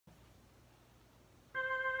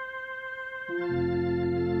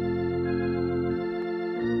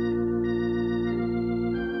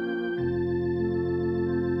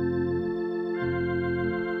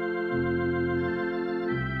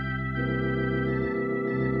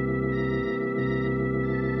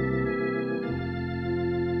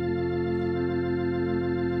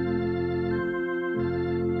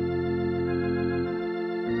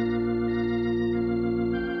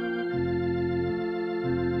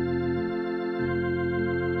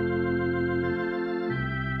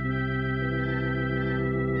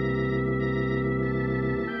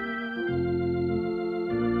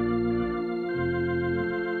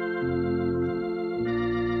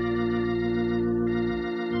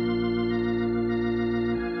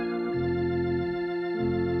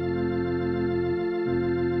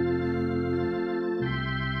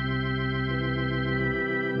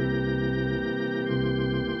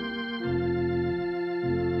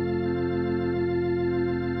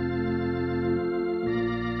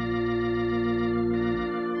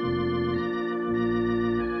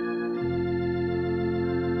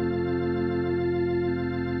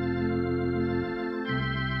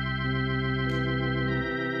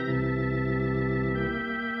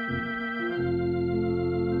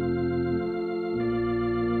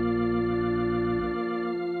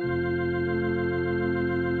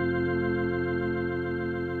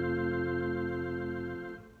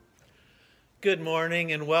Good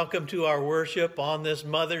morning and welcome to our worship on this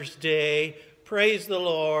Mother's Day. Praise the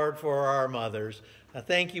Lord for our mothers.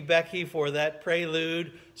 Thank you, Becky, for that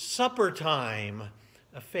prelude. Supper time,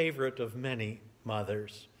 a favorite of many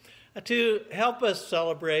mothers. To help us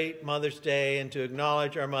celebrate Mother's Day and to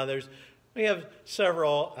acknowledge our mothers, we have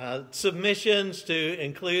several submissions to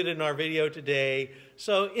include in our video today,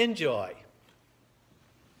 so enjoy.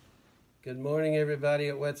 Good morning, everybody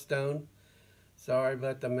at Whetstone. Sorry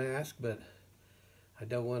about the mask, but I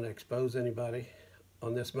don't want to expose anybody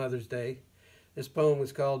on this Mother's Day. This poem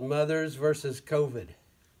is called Mothers versus COVID.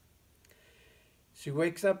 She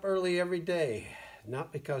wakes up early every day,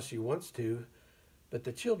 not because she wants to, but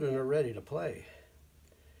the children are ready to play.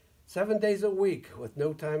 7 days a week with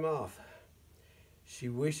no time off. She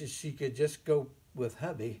wishes she could just go with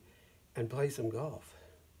hubby and play some golf.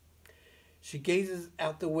 She gazes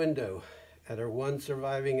out the window at her one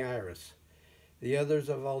surviving iris. The others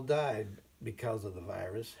have all died because of the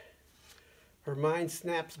virus. Her mind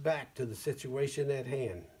snaps back to the situation at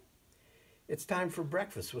hand. It's time for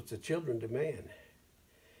breakfast, which the children demand.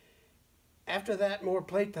 After that, more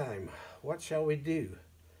playtime. What shall we do?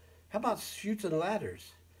 How about chutes and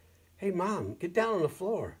ladders? Hey, Mom, get down on the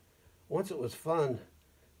floor. Once it was fun,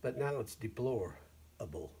 but now it's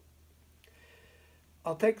deplorable.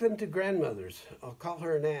 I'll take them to grandmother's. I'll call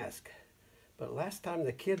her and ask. But last time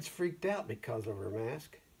the kids freaked out because of her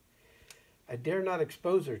mask. I dare not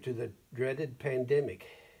expose her to the dreaded pandemic.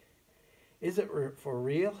 Is it for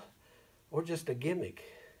real or just a gimmick?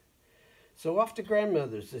 So off to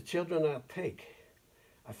grandmother's, the children I'll take.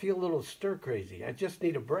 I feel a little stir crazy. I just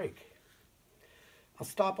need a break. I'll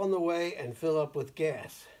stop on the way and fill up with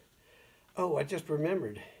gas. Oh, I just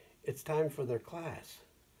remembered. It's time for their class.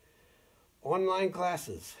 Online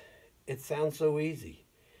classes. It sounds so easy.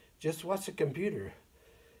 Just watch the computer.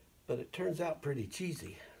 But it turns out pretty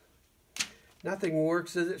cheesy. Nothing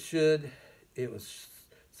works as it should. It was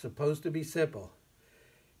supposed to be simple.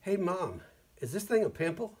 Hey, Mom, is this thing a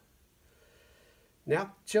pimple?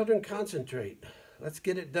 Now, children, concentrate. Let's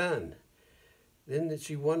get it done. Then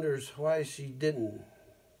she wonders why she didn't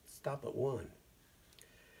stop at one.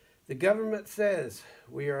 The government says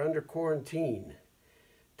we are under quarantine.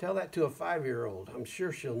 Tell that to a 5-year-old. I'm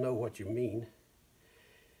sure she'll know what you mean.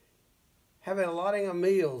 Have a allotting of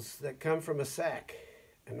meals that come from a sack.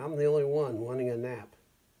 And I'm the only one wanting a nap.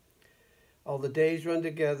 All the days run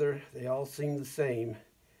together, they all seem the same.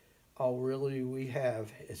 All really we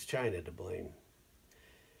have is China to blame.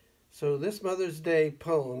 So this Mother's Day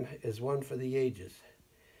poem is one for the ages.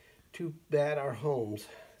 Too bad our homes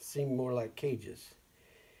seem more like cages.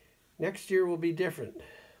 Next year will be different.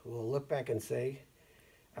 We'll look back and say,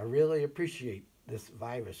 I really appreciate this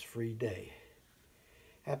virus-free day.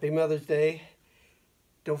 Happy Mother's Day.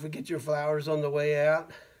 Don't forget your flowers on the way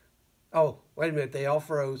out. Oh, wait a minute, they all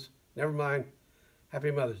froze. Never mind.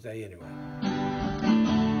 Happy Mother's Day anyway.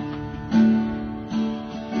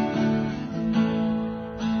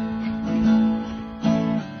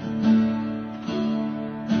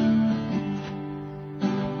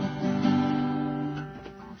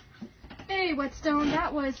 Hey, Whetstone,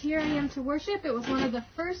 that was Here I Am to Worship. It was one of the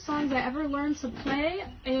first songs I ever learned to play,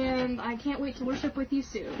 and I can't wait to worship with you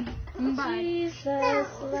soon. Bye. Jesus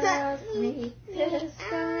loves me, this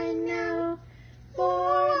I know,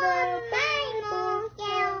 for the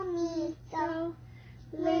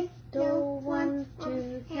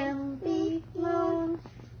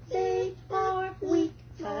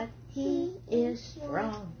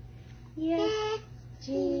Yes,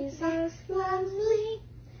 Jesus loves me.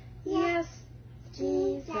 Yes,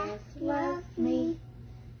 Jesus loves me.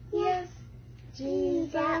 Yes,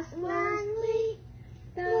 Jesus loves me.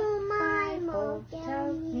 The Bible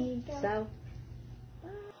tells me so.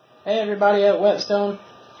 Hey everybody at Whetstone.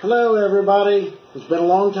 Hello everybody. It's been a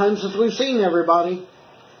long time since we've seen everybody.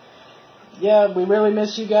 Yeah, we really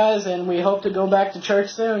miss you guys and we hope to go back to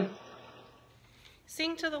church soon.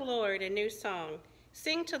 Sing to the Lord a new song.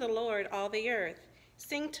 Sing to the Lord all the earth.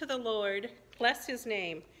 Sing to the Lord, bless his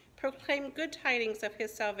name. Proclaim good tidings of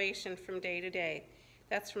his salvation from day to day.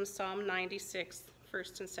 That's from Psalm 96,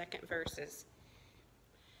 first and second verses.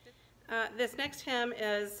 This next hymn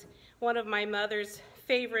is one of my mother's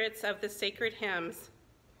favorites of the sacred hymns.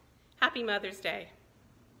 Happy Mother's Day.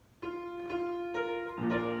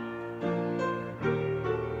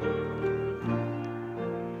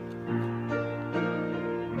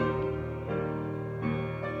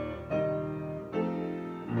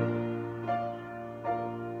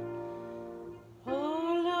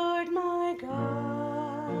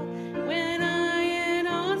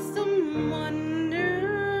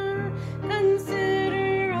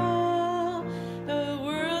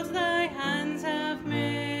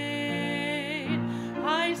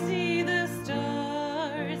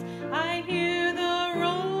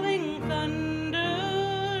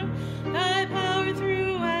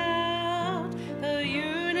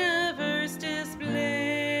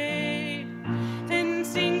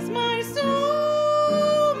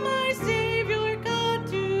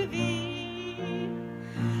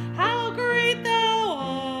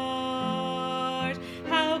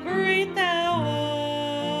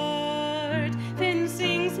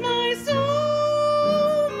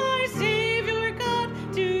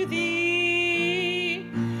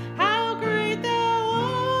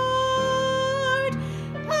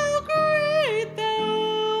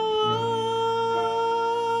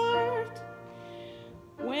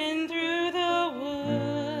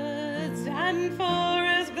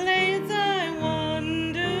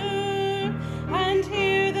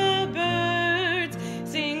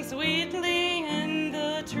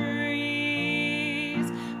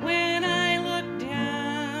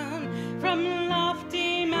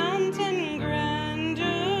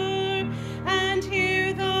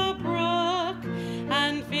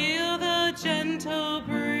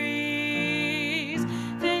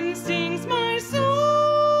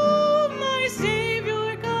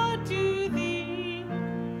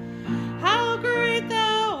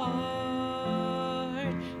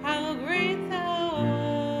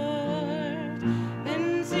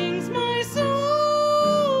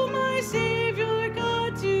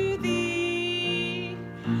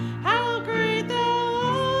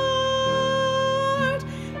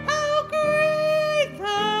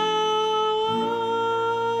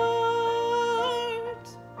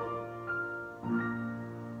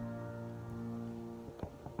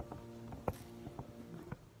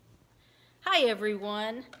 Hi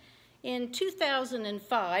everyone. In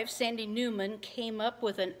 2005, Sandy Newman came up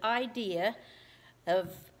with an idea of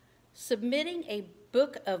submitting a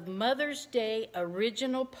book of Mother's Day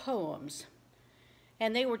original poems,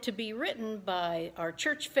 and they were to be written by our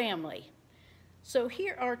church family. So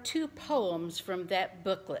here are 2 poems from that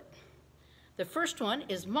booklet. The first one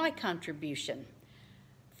is my contribution,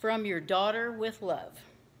 From Your Daughter with Love.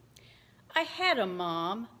 I had a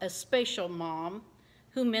mom, a special mom,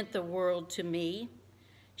 who meant the world to me.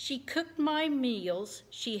 She cooked my meals,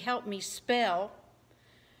 she helped me spell.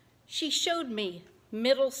 She showed me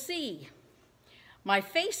middle C. My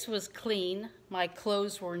face was clean, my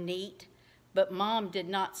clothes were neat, but Mom did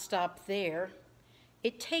not stop there.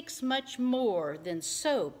 It takes much more than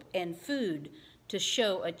soap and food to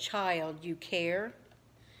show a child you care.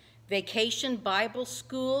 Vacation Bible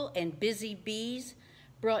school and busy bees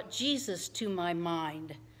brought Jesus to my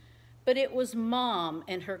mind, but it was Mom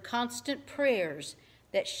and her constant prayers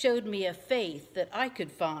that showed me a faith that I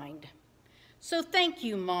could find. So thank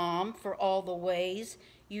you, Mom, for all the ways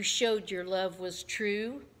you showed your love was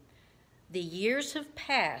true. The years have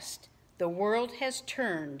passed, the world has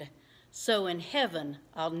turned, so in heaven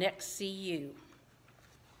I'll next see you.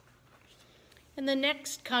 And the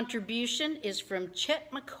next contribution is from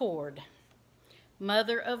Chet McCord,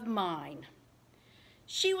 Mother of Mine.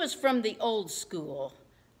 She was from the old school.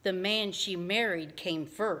 The man she married came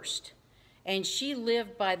first, and she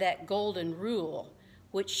lived by that golden rule,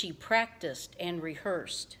 which she practiced and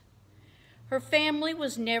rehearsed. Her family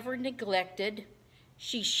was never neglected.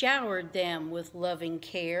 She showered them with loving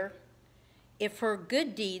care. If her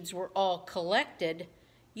good deeds were all collected,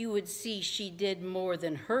 you would see she did more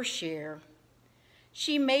than her share.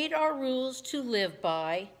 She made our rules to live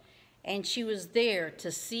by, and she was there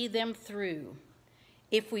to see them through.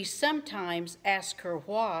 If we sometimes ask her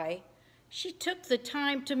why, she took the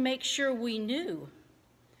time to make sure we knew.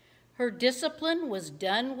 Her discipline was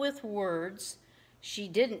done with words. She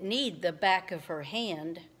didn't need the back of her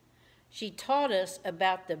hand. She taught us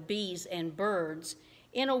about the bees and birds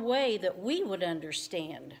in a way that we would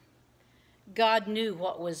understand. God knew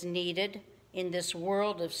what was needed in this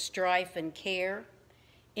world of strife and care.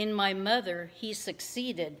 In my mother, he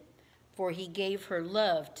succeeded, for he gave her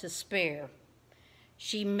love to spare.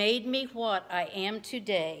 She made me what I am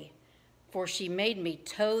today, for she made me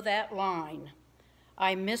toe that line.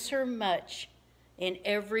 I miss her much in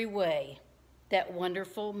every way, that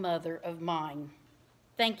wonderful mother of mine.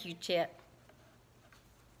 Thank you, Chet.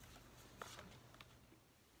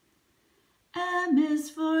 M is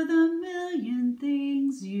for the million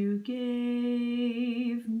things you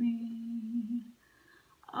gave me.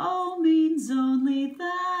 O means only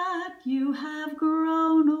that you have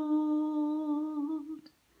grown old.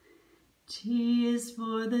 T is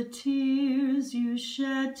for the tears you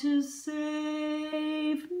shed to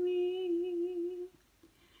save me.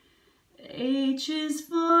 H is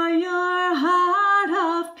for your heart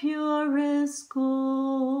of purest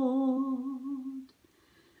gold.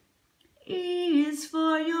 E is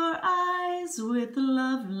for your eyes with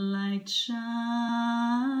love light shining.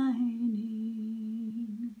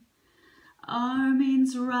 R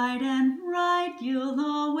means right, and right you'll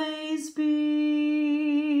always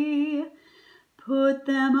be. Put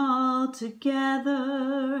them all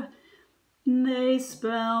together, they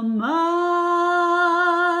spell mother,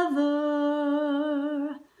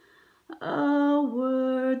 a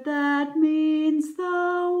word that means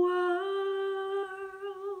the world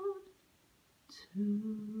to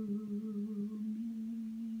me.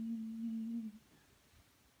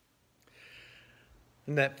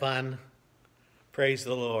 Isn't that fun? Praise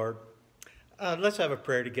the Lord. Let's have a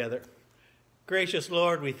prayer together. Gracious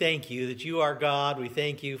Lord, we thank you that you are God. We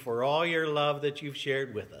thank you for all your love that you've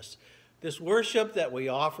shared with us. This worship that we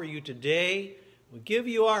offer you today, we give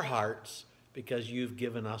you our hearts because you've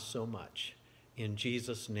given us so much. In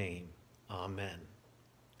Jesus' name, amen.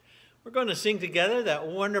 We're going to sing together that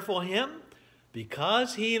wonderful hymn,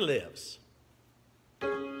 Because He Lives.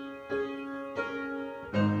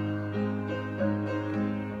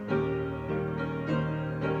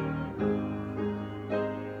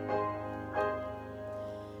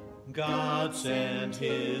 God sent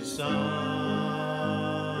his Son,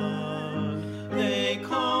 they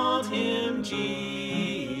called him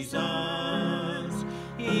Jesus.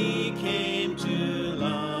 He came to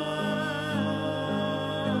love,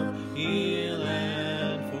 heal,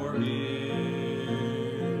 and forgive.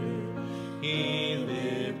 He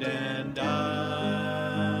lived and died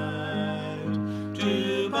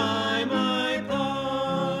to buy my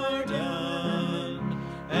pardon.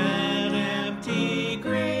 An empty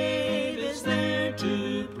grave is there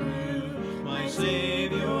to prove my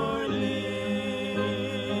Savior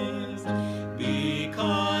lives.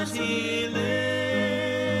 Because he lives,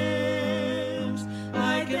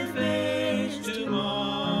 I can face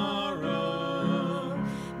tomorrow.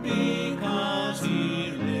 Because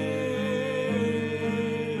he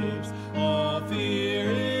lives, all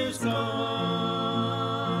fear is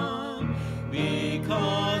gone.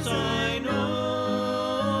 Because I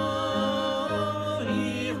know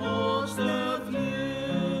he holds the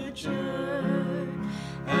future,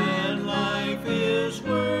 and life is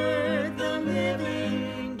worth the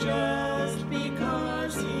living just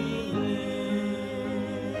because he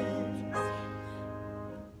lives.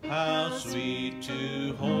 How sweet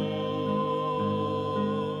to hold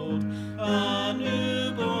a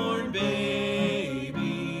newborn baby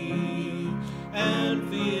and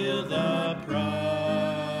feel the pride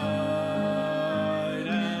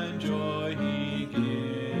and joy he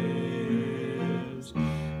gives.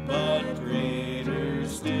 But greater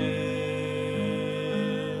still,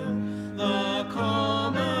 the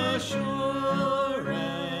calm assurance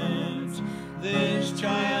this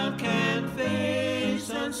child can face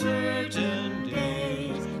uncertain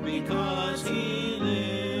days because he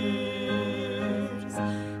lives.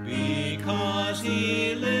 Because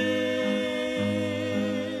he lives,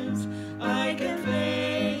 I can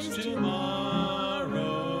face tomorrow.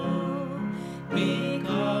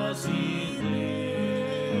 Because he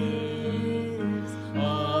lives,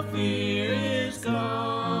 all fear is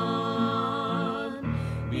gone.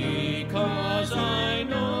 Because I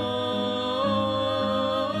know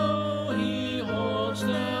he holds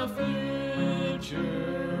the future.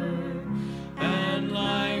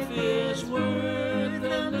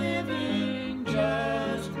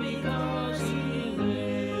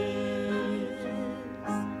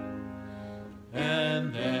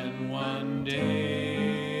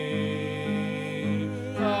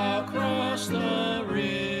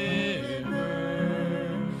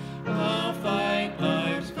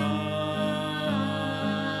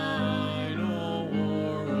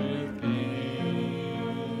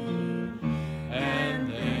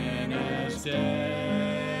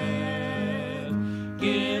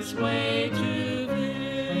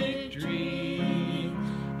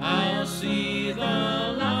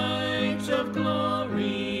 of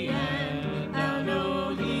glory, and thou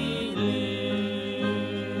know he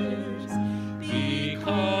lives.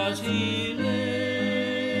 Because he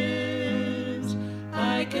lives,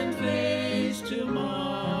 I can face tomorrow.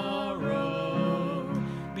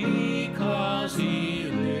 Because he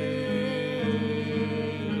lives,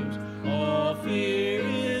 all fear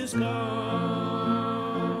is gone.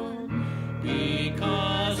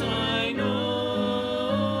 Because I know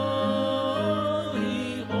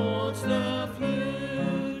he holds the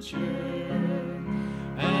future,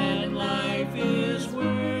 and life is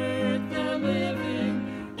worth the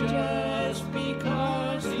living just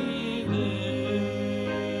because he lives.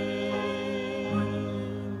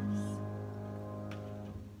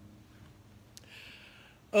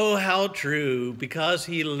 Oh, how true, because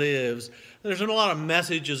he lives. There's a lot of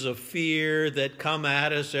messages of fear that come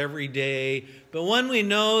at us every day, but when we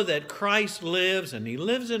know that Christ lives and he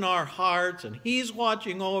lives in our hearts and he's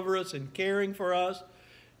watching over us and caring for us,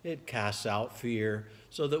 it casts out fear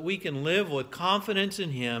so that we can live with confidence in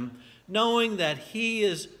him, knowing that he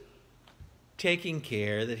is taking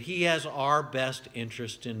care, that he has our best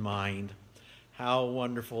interest in mind. How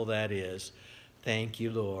wonderful that is. Thank you,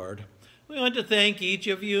 Lord. We want to thank each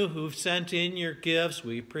of you who've sent in your gifts.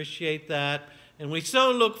 We appreciate that. And we so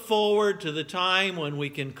look forward to the time when we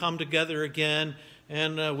can come together again.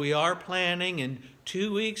 And we are planning in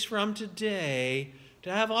 2 weeks from today to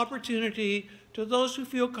have opportunity to those who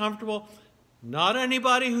feel comfortable. Not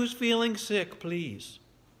anybody who's feeling sick, please.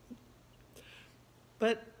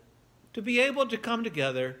 But to be able to come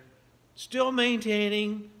together, still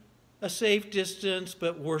maintaining a safe distance,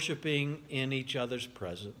 but worshiping in each other's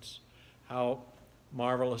presence. How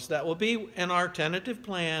marvelous that will be. And our tentative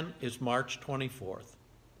plan is March 24th.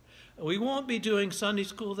 We won't be doing Sunday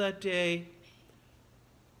school that day,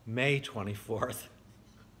 May 24th.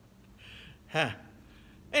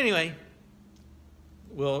 Anyway,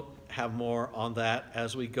 we'll have more on that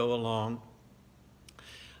as we go along.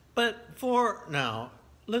 But for now,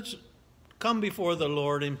 let's come before the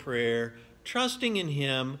Lord in prayer, trusting in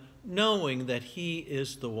him, knowing that he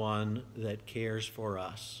is the one that cares for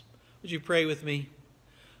us. Would you pray with me?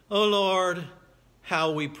 Oh Lord, how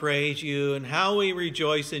we praise you and how we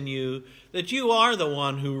rejoice in you, that you are the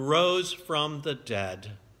one who rose from the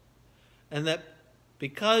dead. And that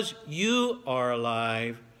because you are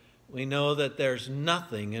alive, we know that there's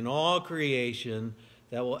nothing in all creation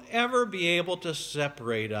that will ever be able to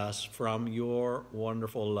separate us from your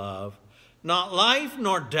wonderful love. Not life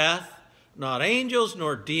nor death, not angels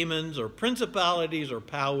nor demons or principalities or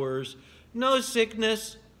powers, no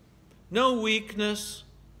sickness, no weakness,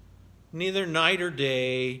 neither night or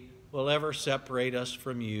day will ever separate us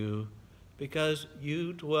from you, because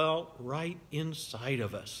you dwell right inside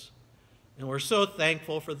of us. And we're so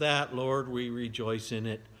thankful for that, Lord. We rejoice in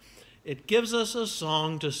it. It gives us a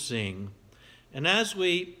song to sing. And as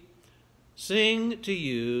we sing to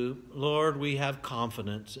you, Lord, we have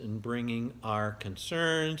confidence in bringing our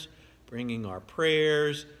concerns, bringing our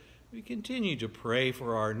prayers. We continue to pray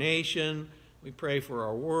for our nation. We pray for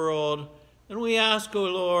our world, and we ask, O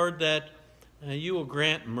Lord, that you will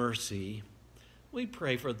grant mercy. We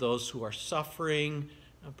pray for those who are suffering,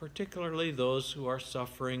 particularly those who are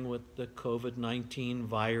suffering with the COVID-19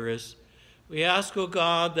 virus. We ask, O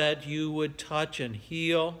God, that you would touch and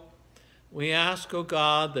heal. We ask, O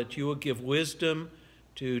God, that you will give wisdom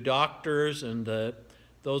to doctors and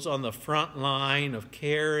those on the front line of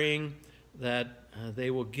caring, that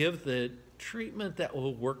they will give the treatment that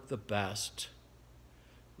will work the best.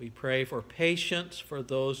 We pray for patience for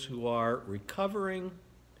those who are recovering.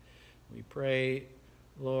 We pray,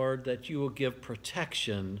 Lord, that you will give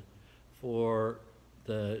protection for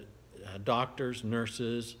the doctors,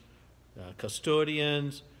 nurses,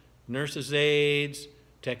 custodians, nurses' aides,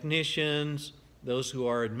 technicians, those who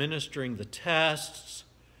are administering the tests,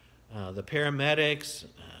 the paramedics,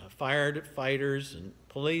 firefighters, and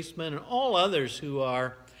policemen, and all others who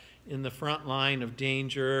are in the front line of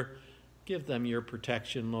danger. Give them your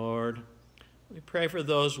protection, Lord. We pray for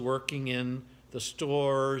those working in the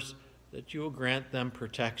stores, that you will grant them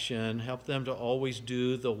protection. Help them to always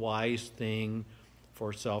do the wise thing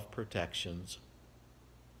for self-protections.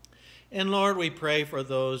 And Lord, we pray for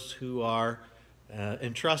those who are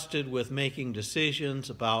entrusted with making decisions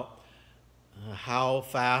about how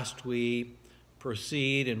fast we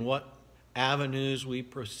proceed and what avenues we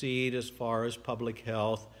proceed as far as public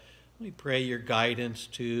health. We pray your guidance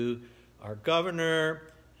to our governor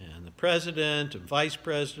and the president and vice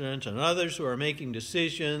president and others who are making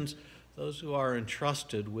decisions, those who are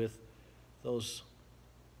entrusted with those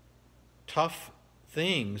tough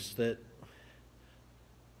things that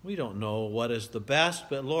We don't know what is the best,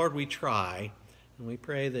 but Lord, we try. And we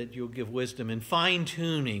pray that you'll give wisdom in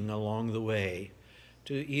fine-tuning along the way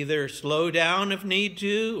to either slow down if need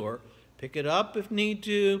to or pick it up if need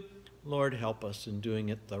to. Lord, help us in doing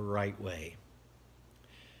it the right way.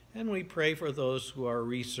 And we pray for those who are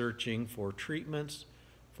researching for treatments,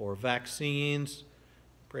 for vaccines.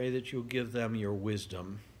 Pray that you'll give them your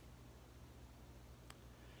wisdom.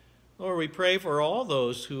 Lord, we pray for all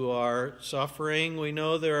those who are suffering. We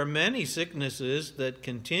know there are many sicknesses that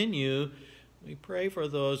continue. We pray for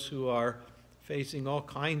those who are facing all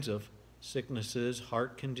kinds of sicknesses,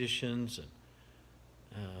 heart conditions.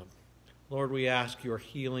 Lord, we ask your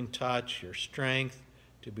healing touch, your strength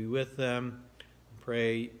to be with them.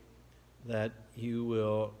 Pray that you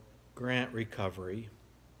will grant recovery.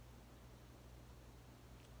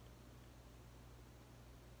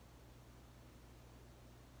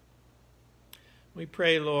 We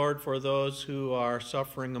pray, Lord, for those who are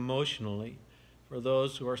suffering emotionally, for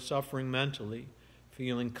those who are suffering mentally,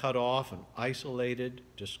 feeling cut off and isolated,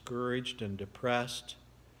 discouraged and depressed.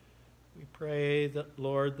 We pray that,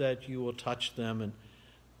 Lord, that you will touch them and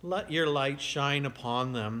let your light shine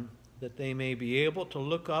upon them, that they may be able to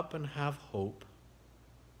look up and have hope.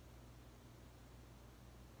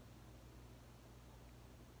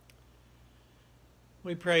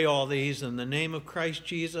 We pray all these in the name of Christ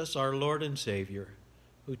Jesus, our Lord and Savior,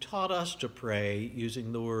 who taught us to pray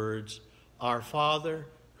using the words, Our Father,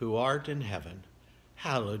 who art in heaven,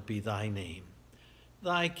 hallowed be thy name.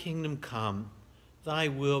 Thy kingdom come, thy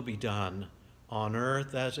will be done, on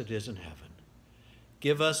earth as it is in heaven.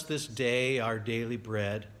 Give us this day our daily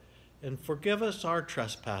bread, and forgive us our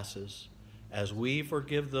trespasses, as we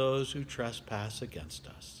forgive those who trespass against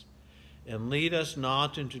us. And lead us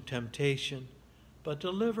not into temptation, but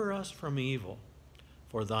deliver us from evil.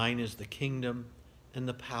 For thine is the kingdom, and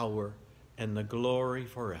the power, and the glory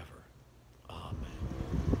forever. Amen.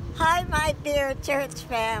 Hi, my dear church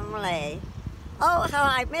family. Oh, how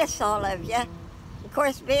I miss all of you. Of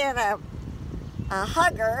course, being a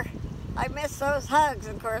hugger, I miss those hugs.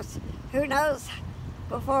 Of course, who knows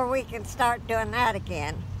before we can start doing that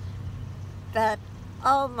again. But,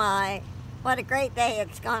 oh my, what a great day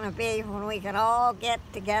it's going to be when we can all get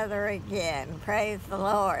together again. Praise the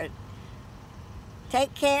Lord.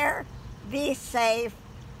 Take care, be safe,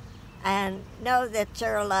 and know that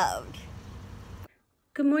you're loved.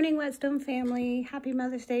 Good morning, Whetstone family. Happy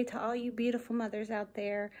Mother's Day to all you beautiful mothers out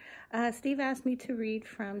there. Steve asked me to read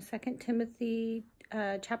from 2 Timothy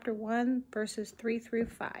chapter 1, verses 3 through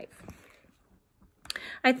 5.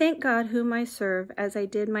 I thank God whom I serve, as I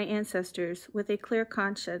did my ancestors, with a clear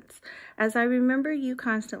conscience, as I remember you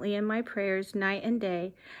constantly in my prayers night and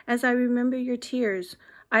day, as I remember your tears.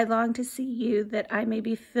 I long to see you, that I may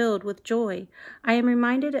be filled with joy. I am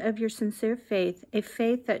reminded of your sincere faith, a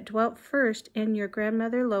faith that dwelt first in your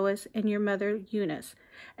grandmother Lois and your mother Eunice,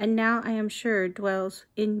 and now I am sure dwells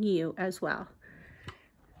in you as well.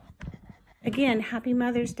 Again, happy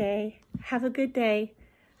Mother's Day. Have a good day.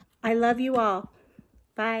 I love you all.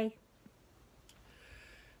 Bye.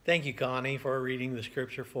 Thank you, Connie, for reading the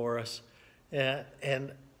scripture for us.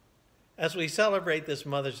 And as we celebrate this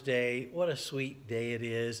Mother's Day, what a sweet day it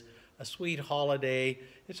is, a sweet holiday.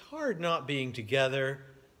 It's hard not being together,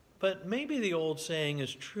 but maybe the old saying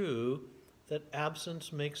is true that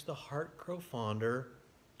absence makes the heart grow fonder,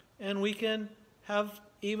 and we can have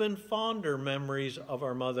even fonder memories of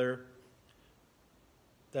our mother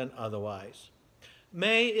than otherwise.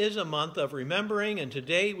 May is a month of remembering, and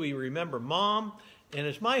today we remember Mom. And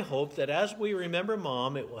it's my hope that as we remember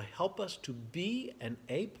Mom, it will help us to be an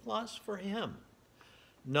A+ for him.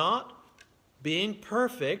 Not being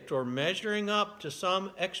perfect or measuring up to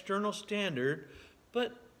some external standard,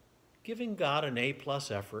 but giving God an A+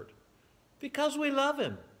 effort because we love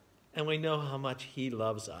him and we know how much he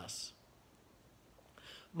loves us.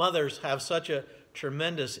 Mothers have such a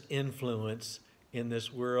tremendous influence in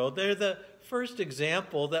this world. They're the first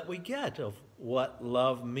example that we get of what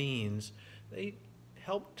love means. They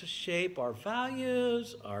help to shape our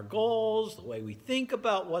values, our goals, the way we think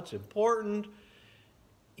about what's important,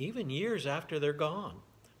 even years after they're gone.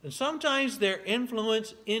 And sometimes their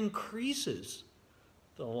influence increases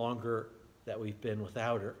the longer that we've been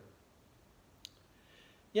without her.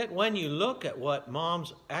 Yet when you look at what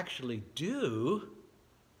moms actually do,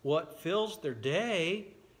 what fills their day,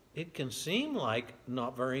 it can seem like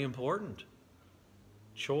not very important.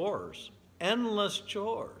 Chores, endless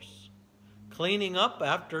chores. Cleaning up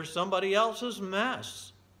after somebody else's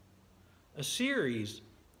mess. A series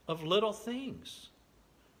of little things.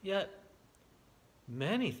 Yet,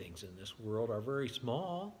 many things in this world are very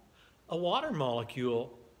small. A water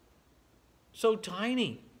molecule, so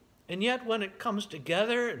tiny And yet when it comes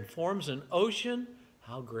together and forms an ocean,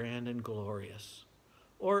 how grand and glorious.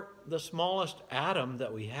 Or the smallest atom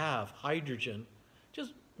that we have, hydrogen,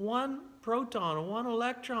 just one proton and one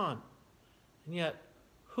electron. And yet,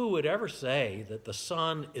 who would ever say that the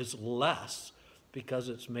sun is less because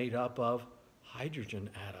it's made up of hydrogen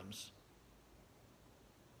atoms?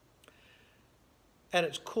 At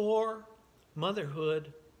its core,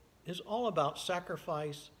 motherhood is all about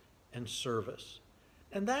sacrifice and service.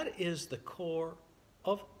 And that is the core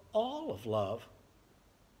of all of love.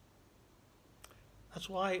 That's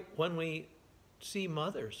why when we see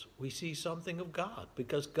mothers, we see something of God,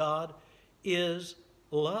 because God is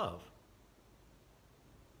love.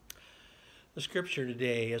 The scripture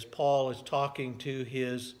today, as Paul is talking to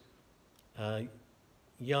his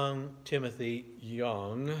young Timothy,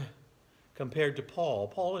 young compared to Paul.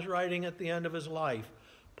 Paul is writing at the end of his life.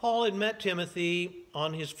 Paul had met Timothy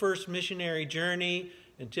on his first missionary journey,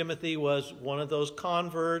 and Timothy was one of those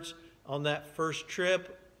converts on that first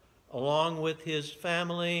trip along with his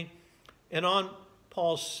family. And on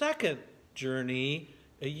Paul's second journey,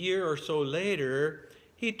 a year or so later,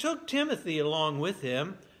 he took Timothy along with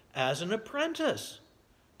him as an apprentice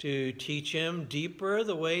to teach him deeper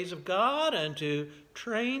the ways of God and to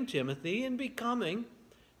train Timothy in becoming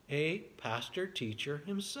a pastor-teacher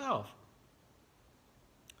himself.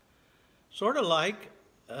 Sort of like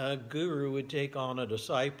a guru would take on a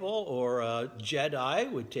disciple, or a Jedi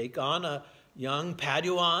would take on a young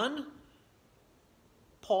Padawan.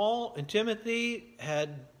 Paul and Timothy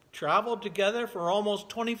had traveled together for almost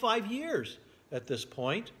 25 years at this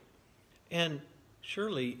point. And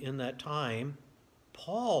surely in that time,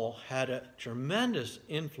 Paul had a tremendous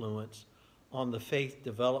influence on the faith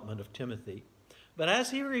development of Timothy. But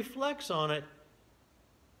as he reflects on it,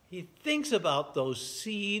 he thinks about those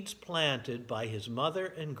seeds planted by his mother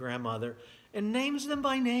and grandmother and names them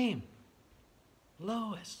by name.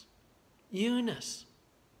 Lois, Eunice.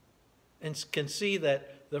 And can see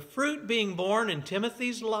that the fruit being born in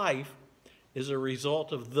Timothy's life is a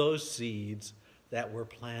result of those seeds that were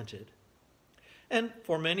planted. And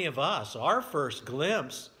for many of us, our first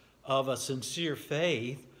glimpse of a sincere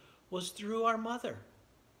faith was through our mother.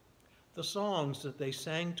 The songs that they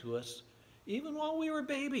sang to us even while we were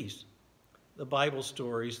babies, the Bible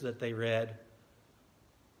stories that they read,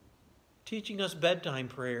 teaching us bedtime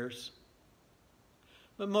prayers.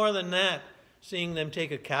 But more than that, seeing them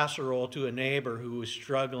take a casserole to a neighbor who was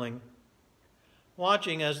struggling,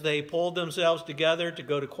 watching as they pulled themselves together to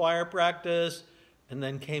go to choir practice and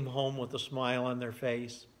then came home with a smile on their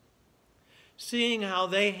face, seeing how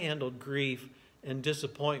they handled grief and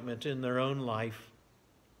disappointment in their own life,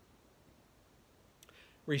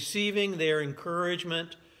 receiving their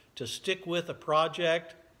encouragement to stick with a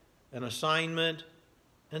project, an assignment,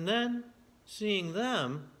 and then seeing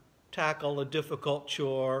them tackle a difficult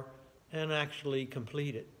chore and actually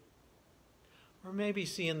complete it. Or maybe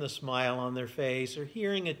seeing the smile on their face or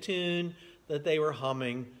hearing a tune that they were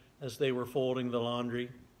humming as they were folding the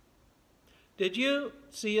laundry. Did you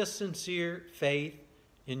see a sincere faith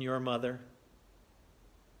in your mother?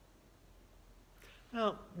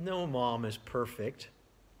 Now, no mom is perfect,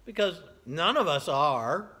 because none of us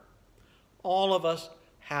are. All of us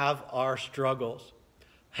have our struggles.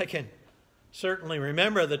 I can certainly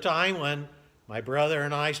remember the time when my brother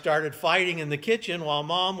and I started fighting in the kitchen while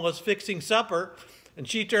Mom was fixing supper, and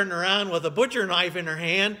she turned around with a butcher knife in her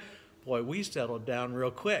hand. Boy, we settled down real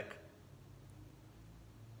quick.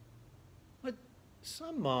 But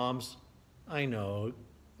some moms, I know,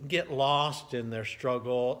 get lost in their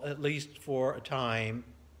struggle, at least for a time.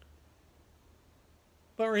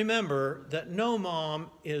 But remember that no mom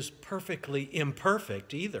is perfectly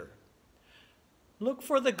imperfect either. Look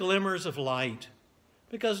for the glimmers of light,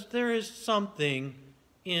 because there is something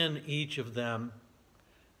in each of them,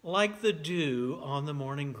 like the dew on the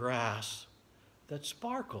morning grass that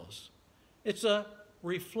sparkles. It's a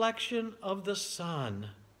reflection of the sun,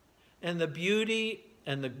 and the beauty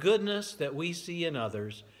and the goodness that we see in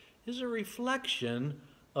others is a reflection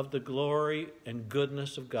of the glory and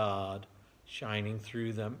goodness of God shining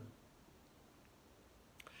through them.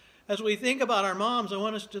 As we think about our moms, I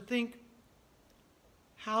want us to think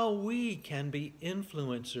how we can be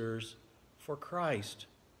influencers for Christ.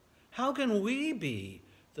 How can we be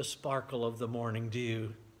the sparkle of the morning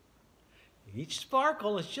dew? Each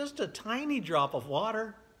sparkle is just a tiny drop of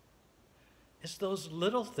water. It's those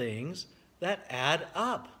little things that add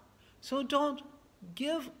up. So don't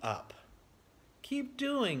give up. Keep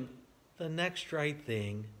doing the next right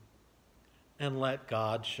thing and let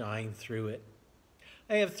God shine through it.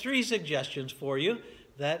 I have 3 suggestions for you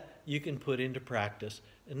that you can put into practice.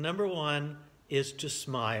 And number 1 is to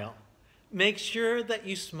smile. Make sure that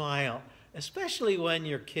you smile, especially when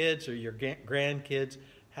your kids or your grandkids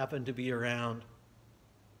happen to be around.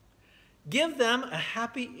 Give them a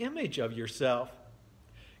happy image of yourself.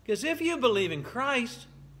 Because if you believe in Christ,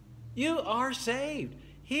 you are saved.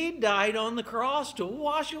 He died on the cross to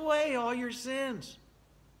wash away all your sins.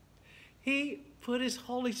 He put his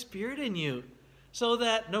Holy Spirit in you so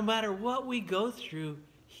that no matter what we go through,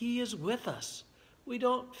 he is with us. We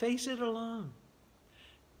don't face it alone.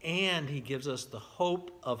 And he gives us the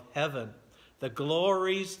hope of heaven, the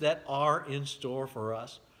glories that are in store for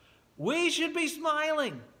us. We should be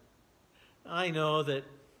smiling. I know that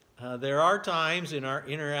there are times in our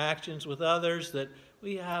interactions with others that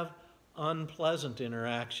we have unpleasant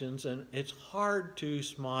interactions, and it's hard to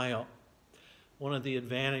smile. One of the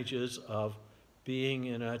advantages of being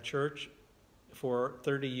in a church for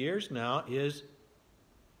 30 years now is,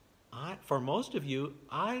 for most of you,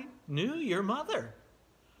 I knew your mother.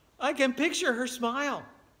 I can picture her smile.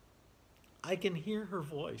 I can hear her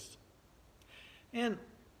voice. And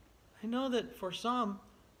I know that for some,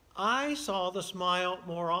 I saw the smile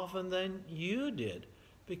more often than you did,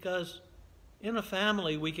 because in a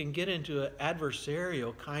family we can get into an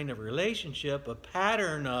adversarial kind of relationship, a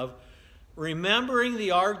pattern of remembering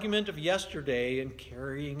the argument of yesterday and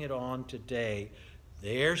carrying it on today.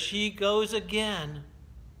 There she goes again.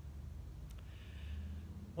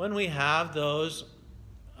 When we have those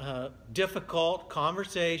difficult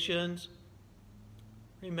conversations,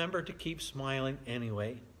 remember to keep smiling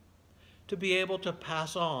anyway, to be able to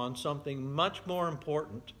pass on something much more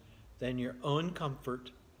important than your own comfort,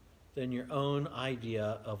 than your own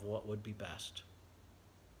idea of what would be best.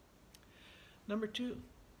 Number 2,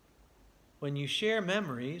 when you share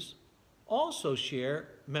memories, also share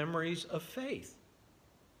memories of faith.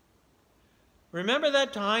 Remember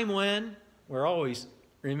that time when, we're always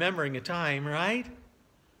remembering a time, right?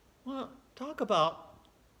 Well, talk about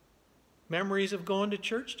memories of going to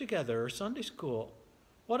church together or Sunday school.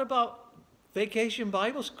 What about Vacation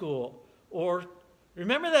Bible School? Or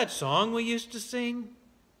remember that song we used to sing?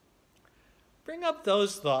 Bring up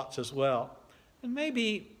those thoughts as well. And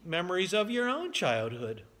maybe memories of your own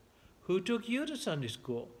childhood. Who took you to Sunday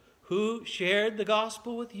school? Who shared the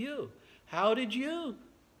gospel with you? How did you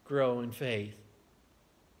grow in faith?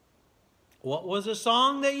 What was a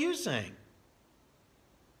song that you sang?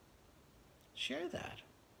 Share that.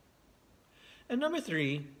 And number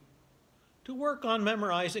 3, to work on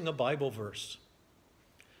memorizing a Bible verse.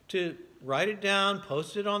 To write it down,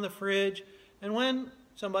 post it on the fridge, and when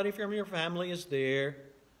somebody from your family is there,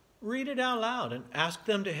 read it out loud and ask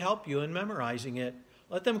them to help you in memorizing it.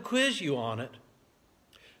 Let them quiz you on it.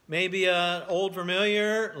 Maybe an old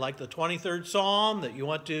familiar like the 23rd Psalm that you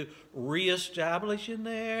want to reestablish in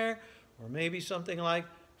there, or maybe something like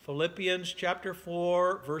Philippians chapter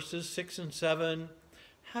 4, verses 6 and 7.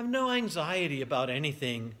 Have no anxiety about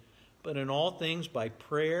anything, but in all things by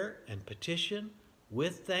prayer and petition,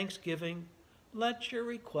 with thanksgiving, let your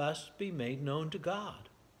requests be made known to God.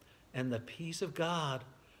 And the peace of God,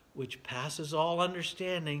 which passes all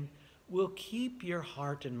understanding, will keep your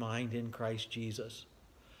heart and mind in Christ Jesus.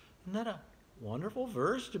 Isn't that a wonderful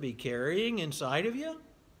verse to be carrying inside of you?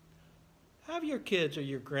 Have your kids or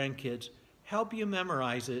your grandkids help you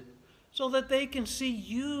memorize it so that they can see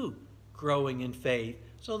you growing in faith,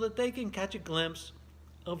 so that they can catch a glimpse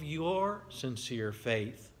of your sincere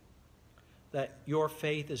faith, that your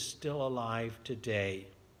faith is still alive today.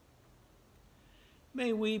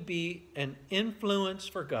 May we be an influence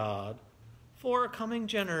for God for a coming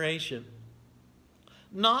generation,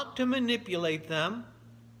 not to manipulate them,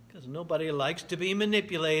 because nobody likes to be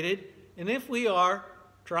manipulated, and if we are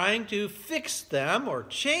trying to fix them or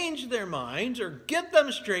change their minds or get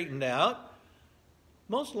them straightened out,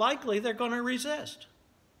 most likely they're going to resist.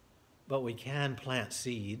 But we can plant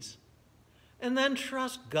seeds and then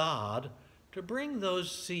trust God to bring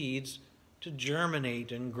those seeds to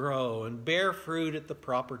germinate and grow and bear fruit at the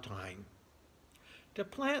proper time. To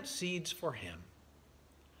plant seeds for Him.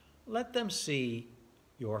 Let them see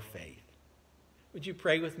your faith. Would you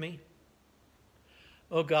pray with me?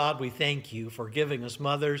 Oh God, we thank you for giving us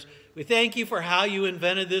mothers. We thank you for how you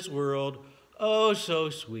invented this world. Oh, so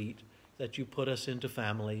sweet that you put us into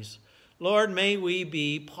families. Lord, may we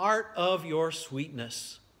be part of your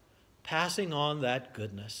sweetness, passing on that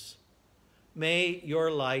goodness. May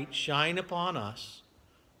your light shine upon us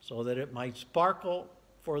so that it might sparkle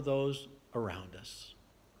for those around us.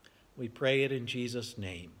 We pray it in Jesus'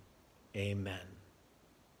 name. Amen.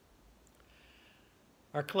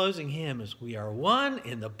 Our closing hymn is "We Are One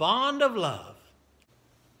in the Bond of Love."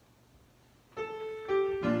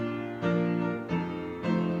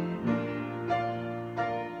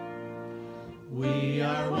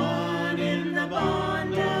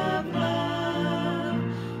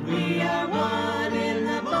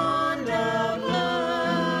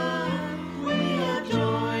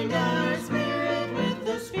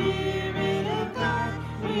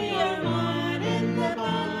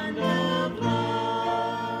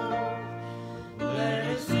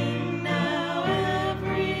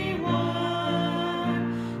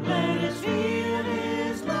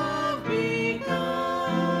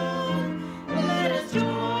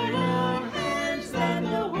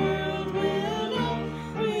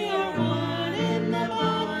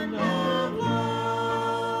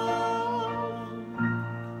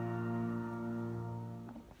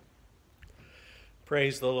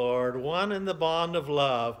 Praise the Lord. One in the bond of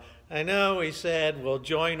love. I know we said we'll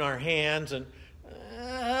join our hands, and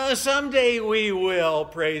someday we will,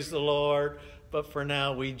 praise the Lord. But for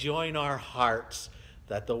now, we join our hearts,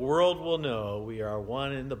 that the world will know we are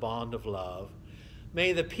one in the bond of love.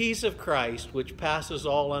 May the peace of Christ, which passes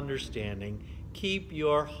all understanding, keep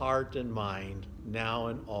your heart and mind now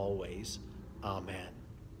and always. Amen.